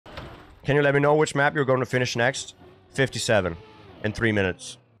Can you let me know which map you're going to finish next? 57 in 3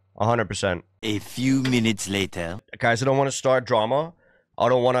 minutes. 100%. A few minutes later. Guys, I don't want to start drama. I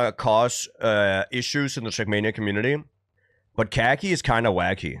don't want to cause issues in the Trackmania community. But Kacky is kind of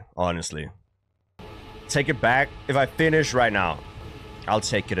wacky, honestly. Take it back. If I finish right now, I'll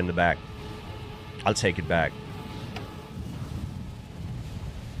take it in the back. I'll take it back.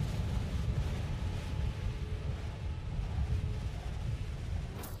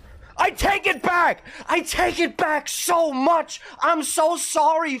 I take it back! I take it back so much! I'm so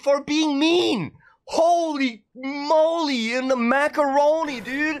sorry for being mean! Holy moly in the macaroni,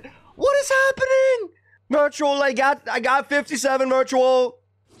 dude! What is happening? Virtual, I got 57 virtual.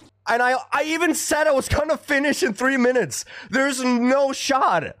 And I even said I was gonna finish in 3 minutes. There's no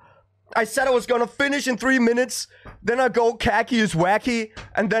shot. I said I was gonna finish in 3 minutes. Then I go, Kacky is wacky.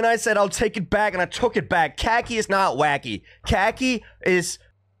 And then I said I'll take it back, and I took it back. Kacky is not wacky. Kacky is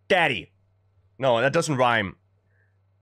daddy. No, that doesn't rhyme.